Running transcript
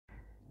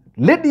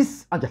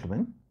Ladies and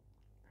gentlemen,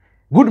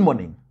 good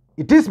morning.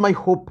 It is my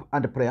hope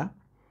and prayer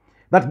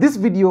that this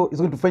video is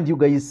going to find you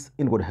guys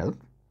in good health.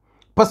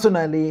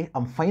 Personally,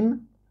 I'm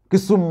fine.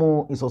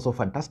 Kisumu is also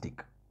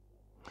fantastic.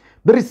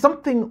 There is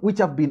something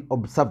which I've been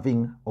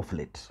observing of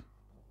late.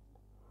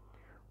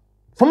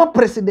 Former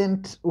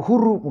President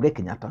Uhuru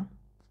Kenyatta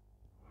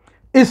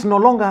is no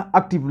longer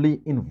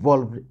actively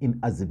involved in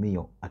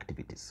Azimio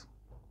activities.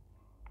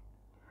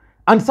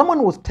 And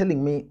someone was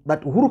telling me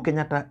that Uhuru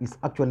Kenyatta is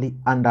actually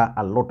under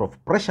a lot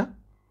of pressure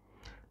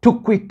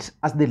to quit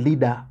as the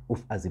leader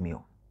of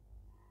Azimio.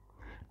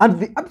 And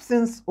the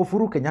absence of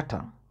Uhuru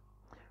Kenyatta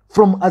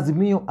from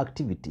Azimio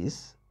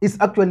activities is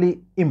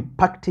actually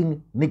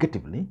impacting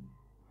negatively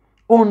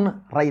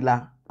on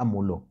Raila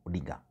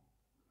Odinga.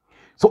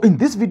 So in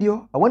this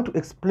video, I want to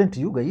explain to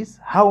you guys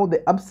how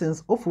the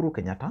absence of Uhuru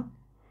Kenyatta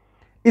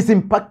is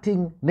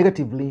impacting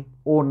negatively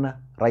on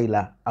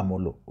Raila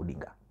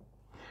Odinga.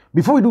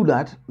 Before we do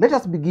that, let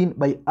us begin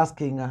by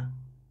asking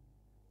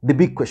the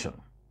big question.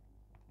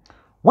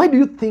 Why do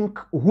you think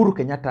Uhuru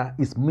Kenyatta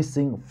is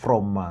missing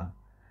from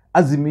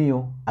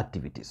Azimio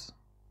activities?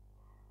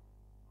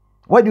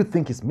 Why do you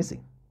think he's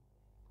missing?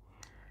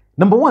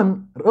 Number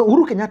one,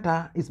 Uhuru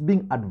Kenyatta is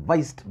being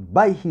advised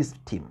by his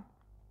team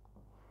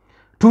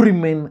to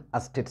remain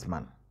a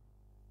statesman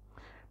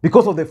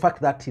because of the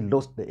fact that he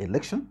lost the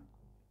election.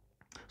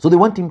 So they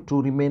want him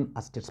to remain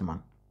a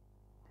statesman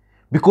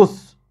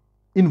because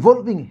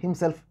involving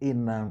himself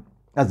in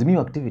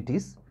Azimio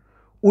activities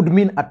would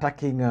mean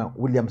attacking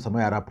William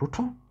Samoei Arap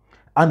Ruto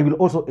and will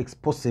also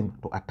expose him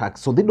to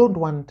attacks. So they don't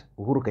want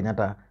Uhuru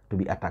Kenyatta to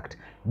be attacked.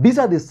 These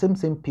are the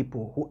same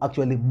people who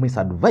actually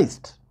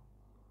misadvised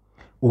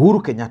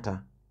Uhuru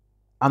Kenyatta,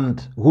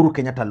 and Uhuru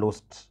Kenyatta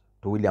lost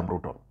to William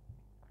Ruto.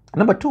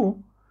 Number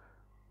two,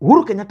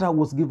 Uhuru Kenyatta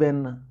was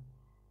given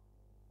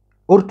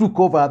or took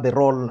over the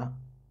role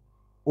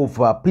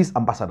of peace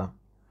ambassador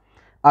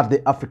at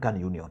the African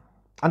Union.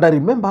 And I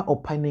remember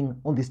opining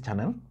on this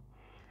channel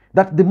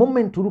that the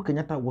moment Uhuru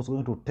Kenyatta was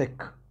going to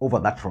take over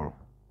that role,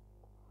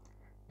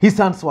 his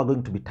hands were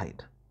going to be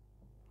tied.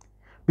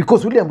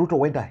 Because William Ruto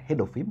went ahead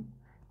of him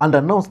and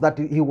announced that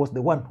he was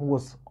the one who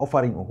was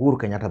offering Uhuru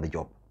Kenyatta the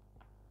job.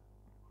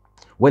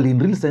 Well, in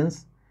real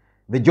sense,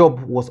 the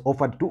job was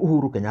offered to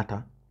Uhuru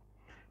Kenyatta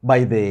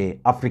by the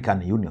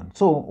African Union.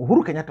 So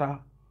Uhuru Kenyatta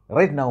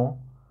right now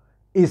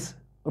is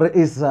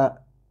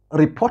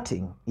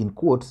reporting, in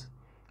quotes,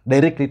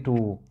 directly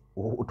to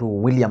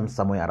William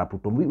Samoei Arap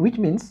Ruto, which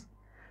means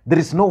there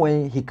is no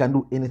way he can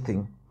do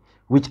anything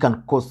which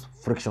can cause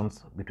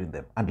frictions between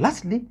them. And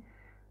lastly,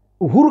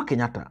 Uhuru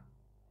Kenyatta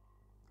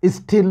is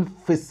still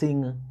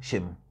facing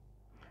shame.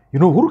 You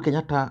know, Uhuru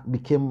Kenyatta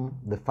became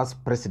the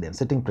first president,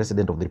 sitting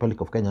president of the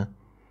Republic of Kenya,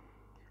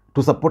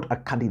 to support a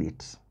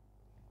candidate,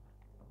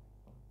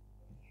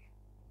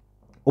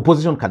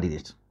 opposition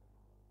candidate,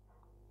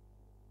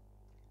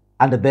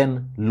 and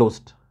then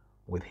lost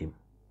with him.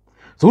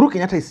 So Uhuru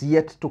Kenyatta is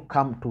yet to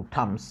come to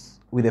terms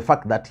with the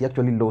fact that he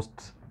actually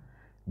lost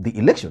the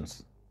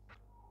elections.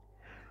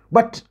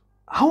 But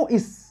how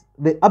is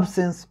the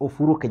absence of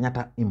Uhuru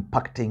Kenyatta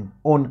impacting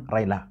on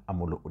Raila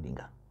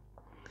Odinga?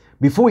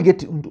 Before we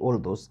get into all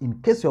those,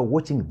 in case you are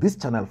watching this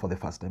channel for the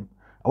first time,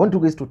 I want you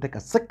guys to take a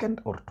second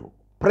or two,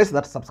 press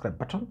that subscribe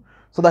button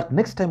so that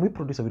next time we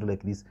produce a video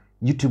like this,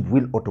 YouTube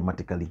will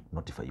automatically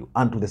notify you.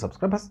 And to the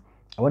subscribers,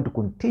 I want to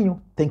continue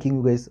thanking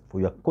you guys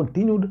for your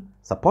continued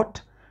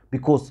support,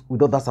 because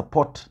without that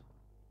support,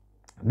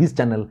 this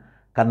channel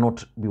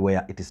cannot be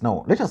where it is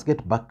now. Let us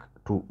get back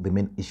to the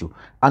main issue.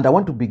 And I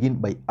want to begin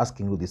by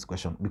asking you this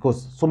question,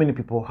 because so many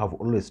people have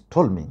always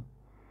told me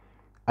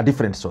a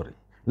different story.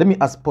 Let me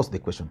pose the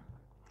question.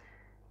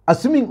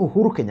 Assuming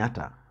Uhuru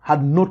Kenyatta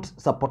had not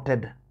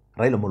supported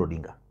Raila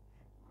Odinga,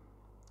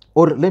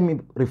 or let me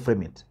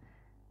reframe it,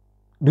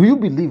 do you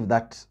believe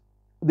that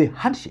the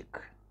handshake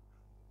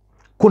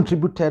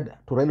contributed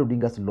to Raila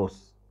Odinga's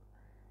loss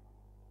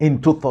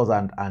in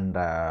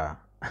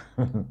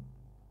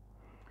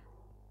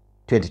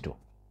 2022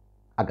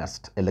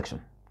 August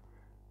election?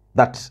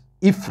 That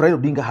if Raila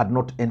Odinga had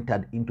not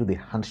entered into the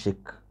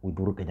handshake with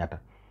Uhuru Kenyatta,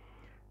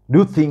 do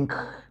you think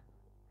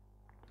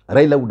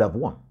Raila would have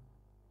won?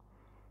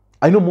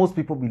 I know most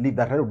people believe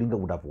that Raila Odinga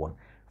would have won.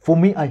 For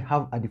me, I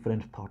have a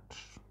different thought.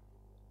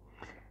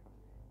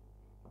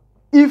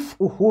 If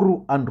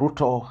Uhuru and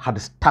Ruto had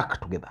stuck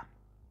together,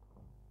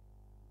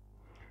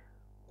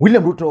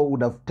 William Ruto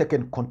would have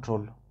taken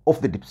control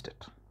of the deep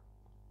state.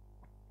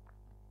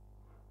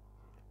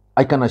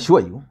 I can assure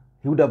you,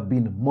 he would have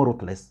been more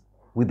ruthless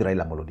with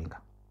Raila Odinga.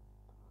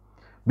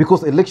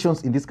 Because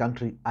elections in this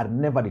country are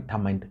never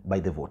determined by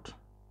the vote.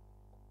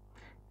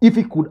 If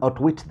he could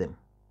outwit them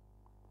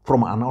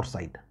from an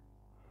outside,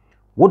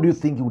 what do you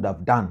think he would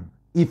have done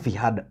if he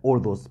had all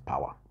those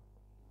power?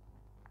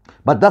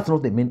 But that's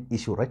not the main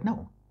issue right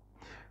now.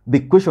 The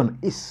question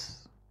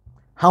is,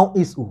 how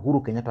is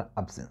Uhuru Kenyatta's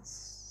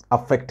absence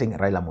affecting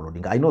Raila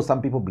Odinga? I know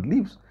some people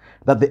believe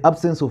that the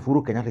absence of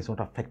Uhuru Kenyatta is not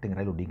affecting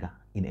Raila Odinga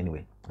in any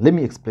way. Let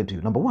me explain to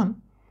you. Number one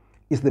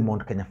is the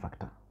Mount Kenya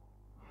factor.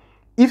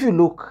 If you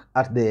look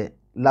at the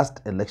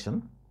last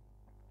election,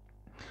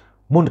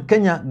 Mount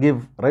Kenya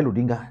gave Raila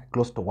Odinga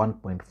close to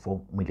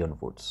 1.4 million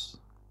votes.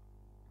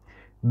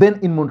 Then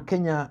in Mount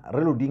Kenya,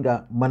 Raila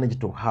Odinga managed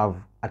to have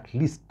at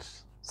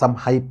least some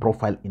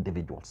high-profile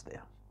individuals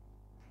there.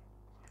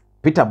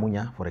 Peter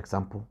Munya, for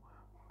example,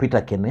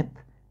 Peter Kenneth,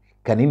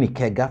 Kanini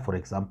Kega, for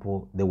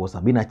example, there was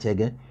Sabina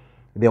Chege.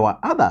 There were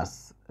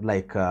others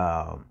like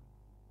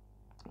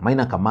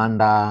Minor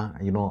Commander,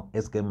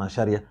 SK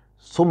Masharia,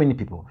 so many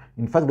people.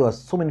 In fact, there were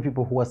so many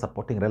people who were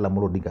supporting Raila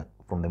Odinga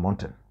from the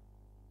mountain.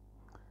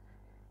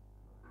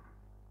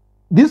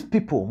 These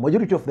people,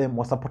 majority of them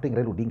were supporting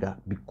Raila Odinga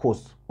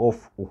because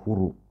of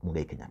Uhuru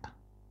Kenyatta.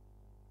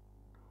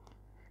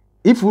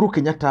 If Uhuru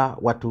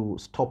Kenyatta were to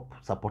stop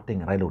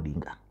supporting Raila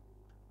Odinga,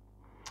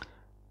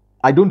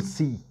 I don't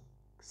see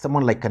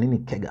someone like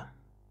Kanini Kega,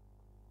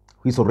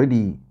 who is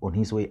already on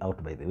his way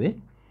out, by the way.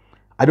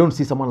 I don't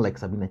see someone like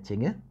Sabina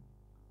Chenge.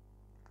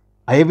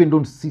 I even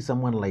don't see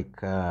someone like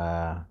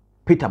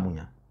Peter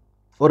Munya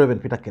or even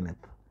Peter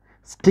Kenneth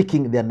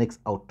sticking their necks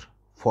out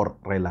for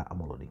Raila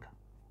Odinga.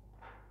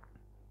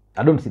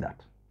 I don't see that.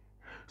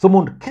 So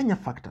Mount Kenya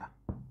factor,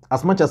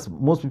 as much as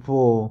most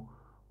people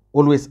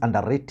always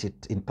underrate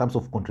it in terms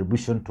of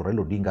contribution to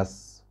Raila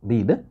Odinga's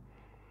bid,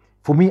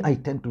 for me, I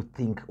tend to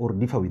think or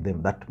differ with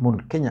them that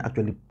Mount Kenya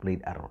actually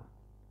played a role.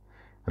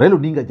 Raila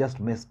Odinga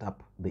just messed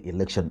up the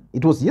election.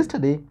 It was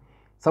yesterday,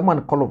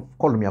 someone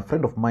called me, a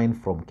friend of mine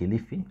from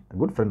Kilifi, a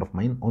good friend of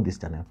mine on this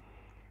channel,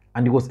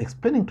 and he was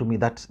explaining to me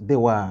that they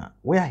were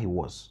where he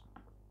was.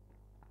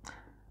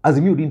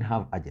 Azimio didn't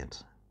have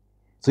agent.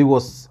 So he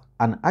was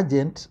an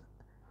agent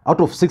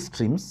out of 6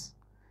 streams.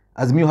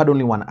 Azimio had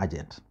only 1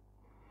 agent.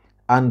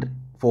 And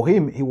for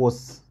him, he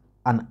was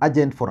an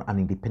agent for an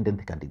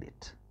independent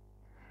candidate.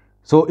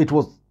 So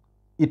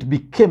it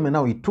became,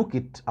 now he took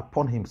it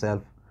upon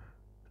himself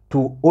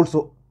to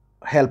also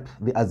help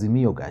the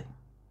Azimio guy.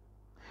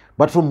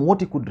 But from what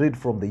he could read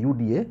from the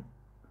UDA,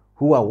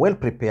 who were well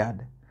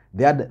prepared,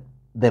 they had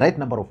the right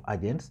number of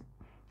agents,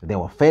 they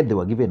were fed, they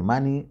were given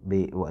money,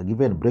 they were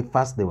given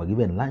breakfast, they were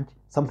given lunch,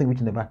 something which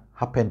never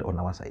happened on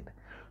our side.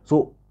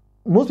 So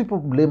most people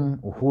blame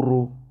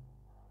Uhuru,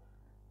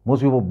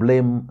 most people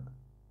blame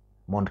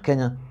Mount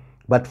Kenya,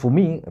 but for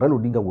me, Raila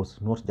Odinga was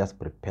not just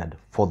prepared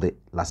for the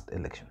last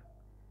election.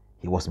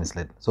 He was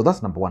misled. So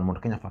that's number 1,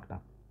 Mount Kenya factor.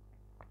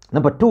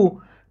 Number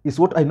 2 is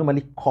what I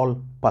normally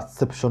call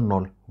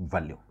perceptional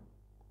value.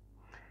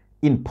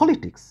 In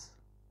politics,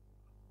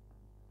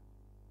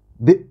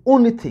 the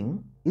only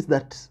thing is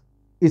that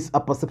it's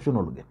a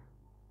perceptional game.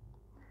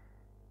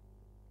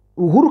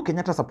 Uhuru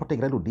Kenyatta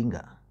supporting Raila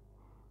Odinga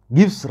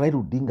gives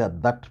Raila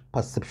Odinga that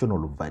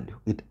perceptional value.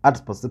 It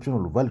adds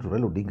perceptional value to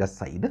Raila Odinga's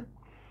side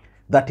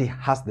that he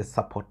has the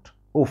support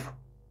of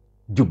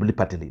Jubilee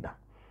Party leader.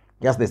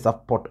 He has the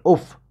support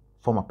of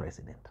former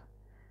president.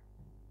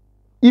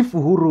 If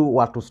Uhuru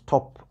were to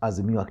stop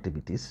Azimio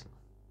activities,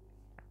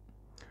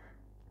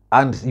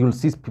 and you'll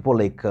see people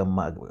like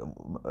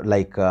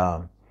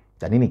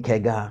Danini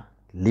Kega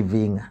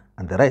leaving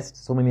and the rest,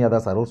 so many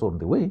others are also on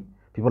the way,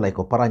 people like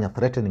Oparanya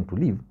threatening to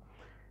leave,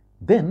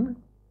 then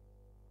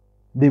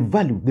the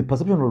value, the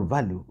perceptual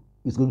value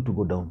is going to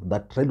go down,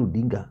 that Raila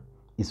Odinga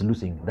is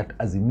losing, that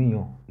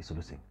Azimio is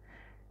losing.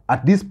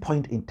 At this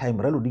point in time,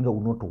 Raila Odinga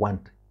will not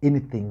want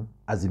anything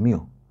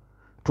Azimio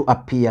to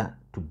appear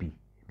to be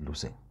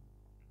losing.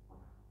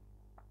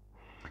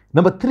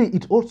 Number 3,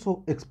 it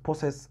also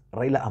exposes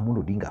Raila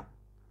Odinga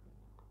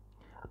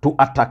to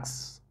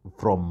attacks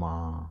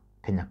from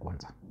Kenya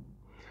Kwanza.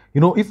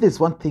 If there's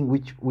one thing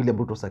which William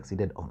Ruto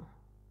succeeded on,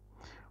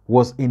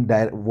 was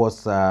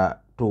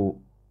to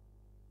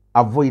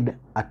avoid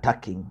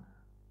attacking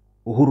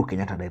Uhuru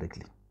Kenyatta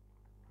directly.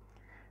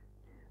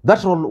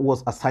 That role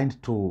was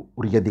assigned to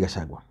Rigathi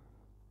Gachagua.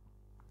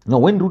 Now,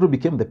 when Ruto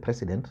became the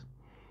president,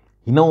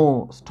 he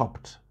now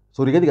stopped.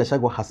 So Rigathi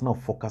Gachagua has now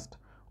focused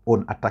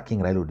on attacking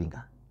Raila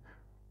Odinga.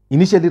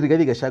 Initially,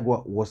 Rigathi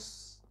Gachagua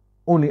was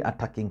only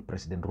attacking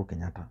President Uhuru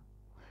Kenyatta.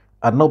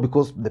 And now,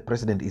 because the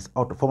president is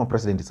out, former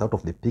president is out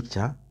of the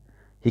picture,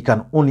 he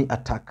can only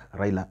attack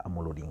Raila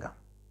Odinga.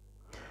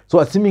 So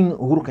assuming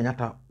Uhuru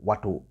Kenyatta were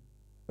to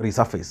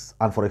resurface,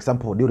 and for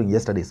example, during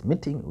yesterday's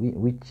meeting,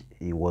 which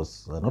he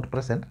was not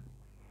present,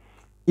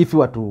 if he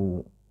were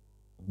to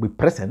be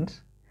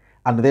present,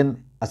 and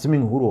then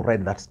assuming Uhuru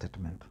read that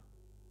statement,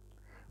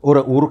 or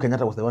Uhuru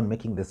Kenyatta was the one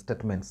making the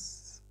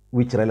statements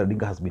which Raila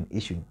Odinga has been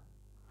issuing,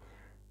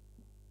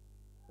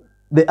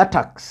 the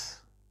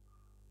attacks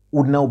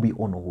would now be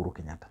on Uhuru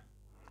Kenyatta.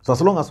 So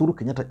as long as Uhuru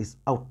Kenyatta is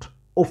out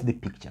of the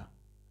picture,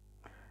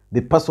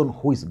 the person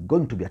who is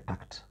going to be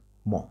attacked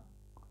more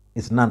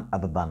is none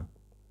other than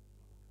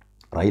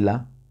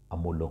Raila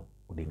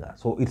Odinga.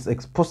 So it's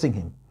exposing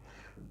him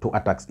to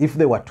attacks. If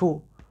there were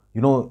 2,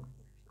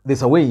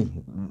 there's a way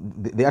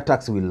the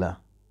attacks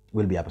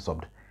will be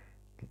absorbed.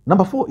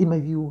 Number 4, in my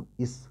view,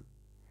 is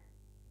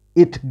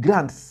it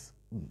grants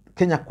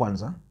Kenya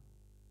Kwanza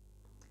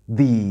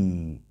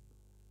the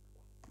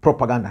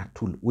propaganda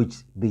tool which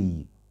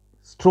they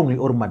strongly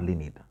or madly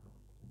need.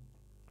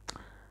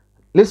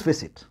 Let's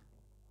face it,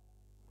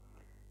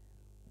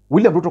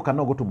 William Ruto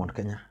cannot go to Mount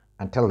Kenya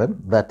and tell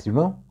them that, you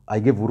know,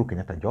 I gave Uhuru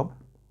Kenyatta a job.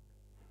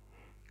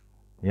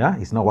 Yeah,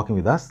 he's not working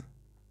with us.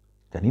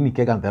 Janini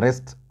Kega and the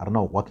rest are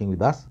now working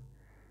with us.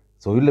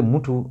 So yule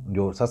mtu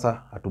ndio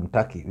sasa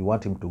hatumtaki. We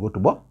want him to go to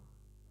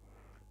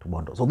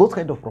Bondo. So those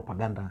kind of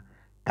propaganda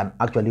can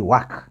actually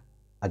work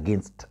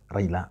against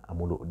Raila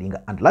Amolo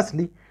Odinga. And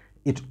lastly,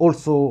 it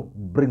also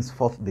brings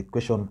forth the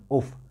question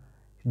of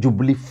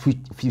Jubilee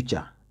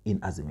future in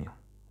Azimio.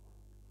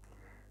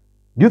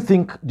 Do you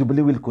think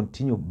Jubilee will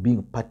continue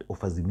being part of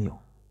Azimio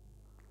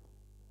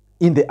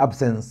in the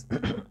absence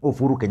of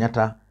Uhuru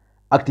Kenyatta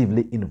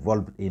actively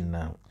involved in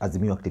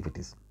Azimio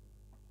activities?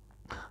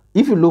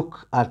 If you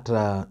look at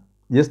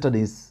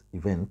yesterday's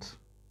event,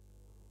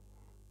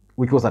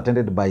 which was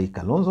attended by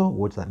Kalonzo,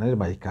 which was attended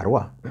by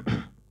Karua,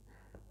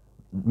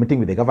 meeting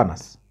with the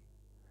governors,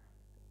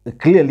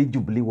 clearly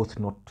Jubilee was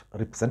not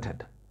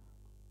represented.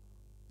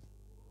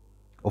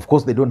 Of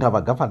course, they don't have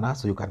a governor,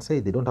 so you can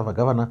say they don't have a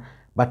governor,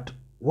 but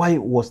why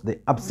was the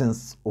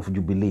absence of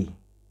Jubilee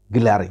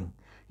glaring?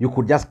 You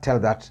could just tell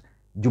that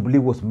Jubilee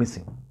was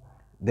missing.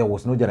 There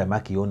was no Jeremiah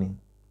Kioni.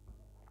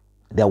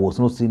 There was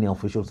no senior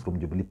officials from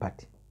Jubilee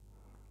Party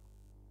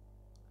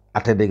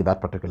attending that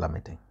particular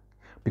meeting.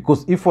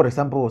 Because if, for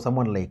example,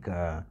 someone like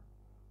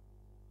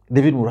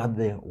David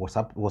Murathe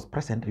was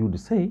present, you would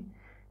say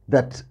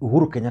that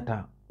Uhuru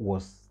Kenyatta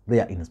was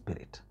there in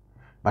spirit.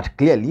 But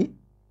clearly,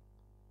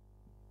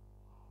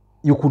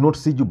 you could not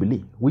see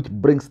Jubilee, which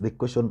brings the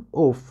question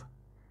of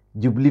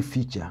Jubilee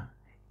future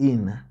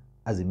in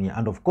Azimio.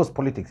 And of course,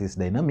 politics is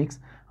dynamics.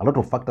 A lot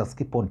of factors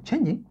keep on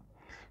changing.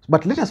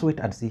 But let us wait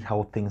and see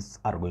how things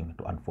are going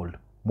to unfold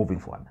moving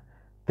forward.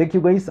 Thank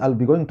you, guys. I'll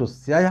be going to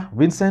Siaya,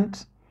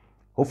 Vincent.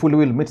 Hopefully,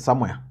 we'll meet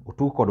somewhere.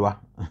 Utu Kodwa.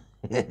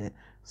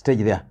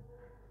 Stage there.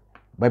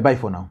 Bye-bye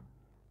for now.